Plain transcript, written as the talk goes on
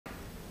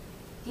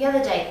The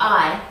other day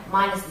I,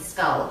 minus the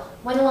skull,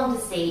 went along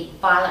to see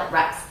Violet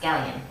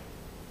Rapscallion.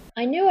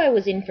 I knew I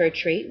was in for a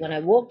treat when I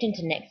walked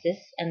into Nexus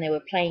and they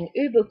were playing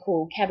uber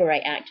cool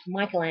cabaret act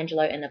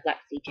Michelangelo and the Black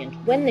Sea Gent.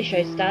 When the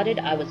show started,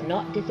 I was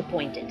not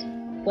disappointed.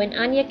 When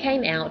Anya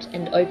came out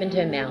and opened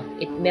her mouth,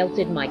 it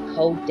melted my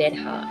cold dead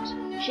heart.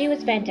 She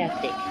was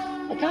fantastic.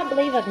 I can't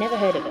believe I've never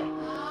heard of her.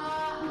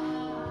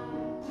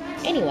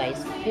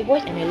 Anyways, her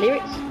voice and her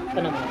lyrics,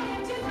 phenomenal.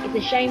 It's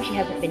a shame she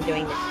hasn't been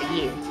doing this for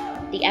years.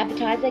 The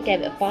Advertiser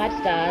gave it 5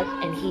 stars,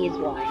 and here's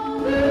why.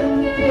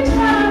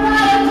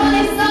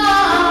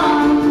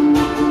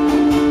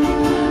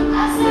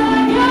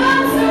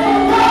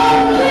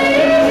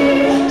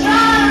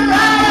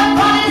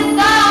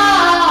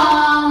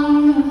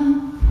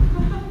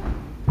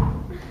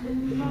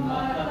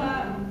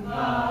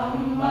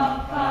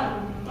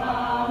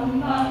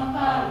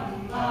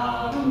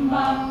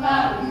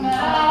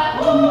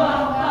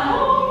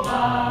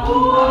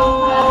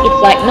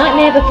 It's like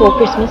Nightmare Before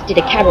Christmas did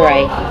a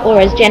cabaret, or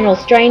as General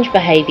Strange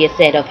Behaviour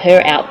said of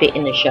her outfit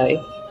in the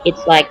show,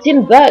 it's like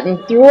Tim Burton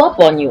threw up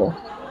on you,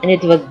 and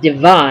it was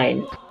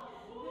divine.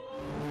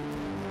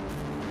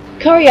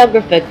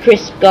 Choreographer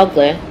Chris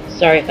Gogler,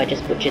 sorry if I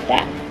just butchered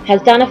that,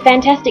 has done a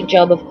fantastic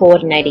job of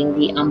coordinating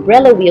the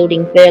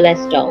umbrella-wielding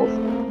burlesque dolls.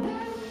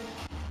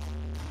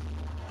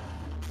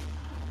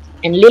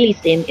 And Lily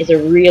Sim is a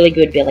really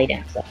good belly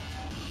dancer.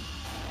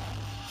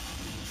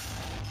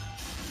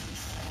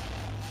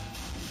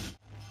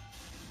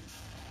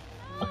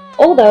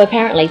 Although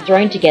apparently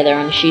thrown together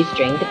on a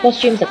shoestring, the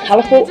costumes are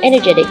colourful,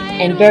 energetic,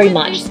 and very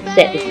much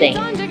set the scene.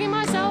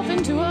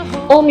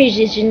 All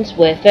musicians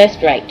were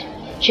first rate.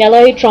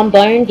 Cello,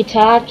 trombone,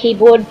 guitar,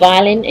 keyboard,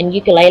 violin, and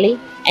ukulele,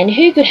 and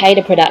who could hate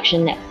a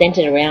production that's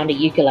centred around a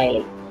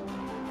ukulele?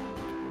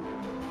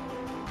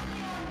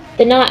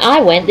 The night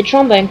I went, the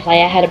trombone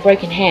player had a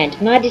broken hand,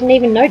 and I didn't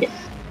even notice.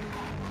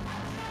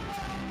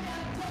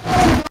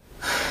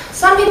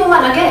 Some people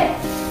might not get it.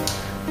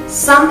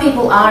 Some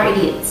people are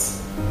idiots.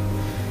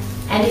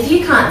 And if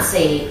you can't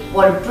see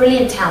what a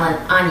brilliant talent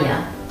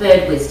Anya,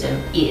 Bird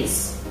Wizdom,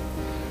 is,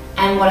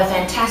 and what a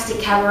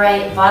fantastic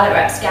cabaret Violet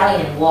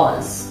Rapscallion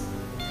was,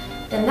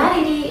 then that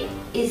idiot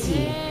is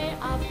you.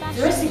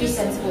 The rest of you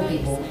sensible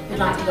people who'd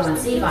like to go and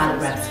see Violet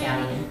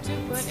Rapscallion,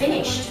 it's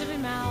finished.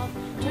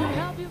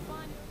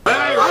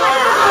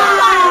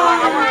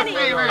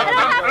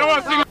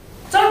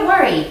 Don't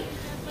worry,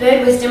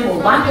 Bird Wizdom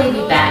will likely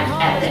be back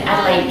at the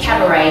Adelaide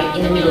Cabaret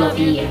in the middle of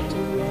the year.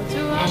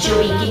 And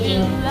she'll be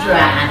gigging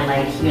throughout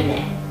Adelaide here and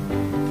there.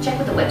 Check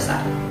with the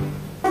website.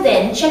 And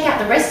then check out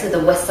the rest of the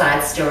West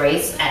Side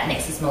stories at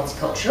Nexus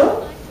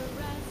Multicultural,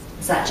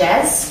 such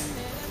as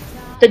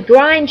The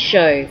Grind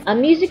Show, a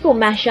musical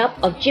mashup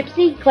of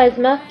gypsy,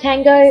 klezmer,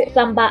 tango,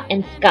 samba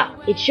and ska.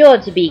 It's sure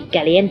to be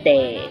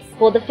caliente.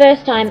 For the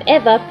first time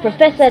ever,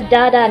 Professor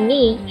Dada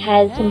Ni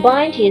has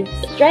combined his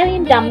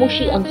Australian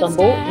Damushi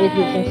ensemble with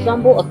his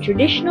ensemble of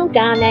traditional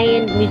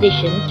Ghanaian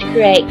musicians to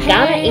create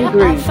Ghana in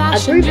Groove, a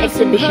group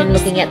exhibition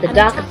looking at the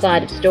darker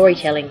side of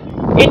storytelling.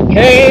 It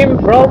came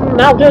from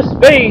outer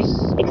space!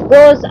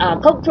 Explores our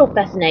cultural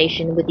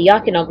fascination with the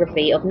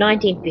iconography of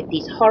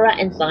 1950s horror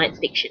and science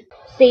fiction.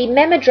 See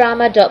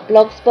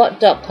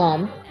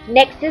memadrama.blogspot.com,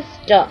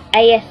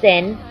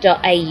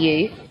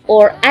 nexus.asn.au,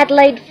 or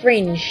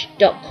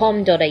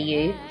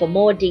adelaidefringe.com.au for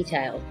more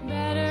details.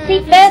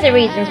 See further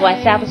reasons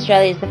why South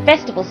Australia is the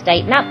festival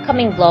state and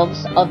upcoming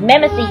vlogs of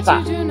Mema See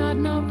Far.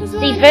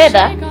 See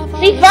further,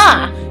 see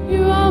far!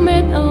 You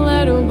omit a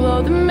little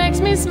glow that makes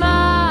me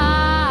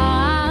smile.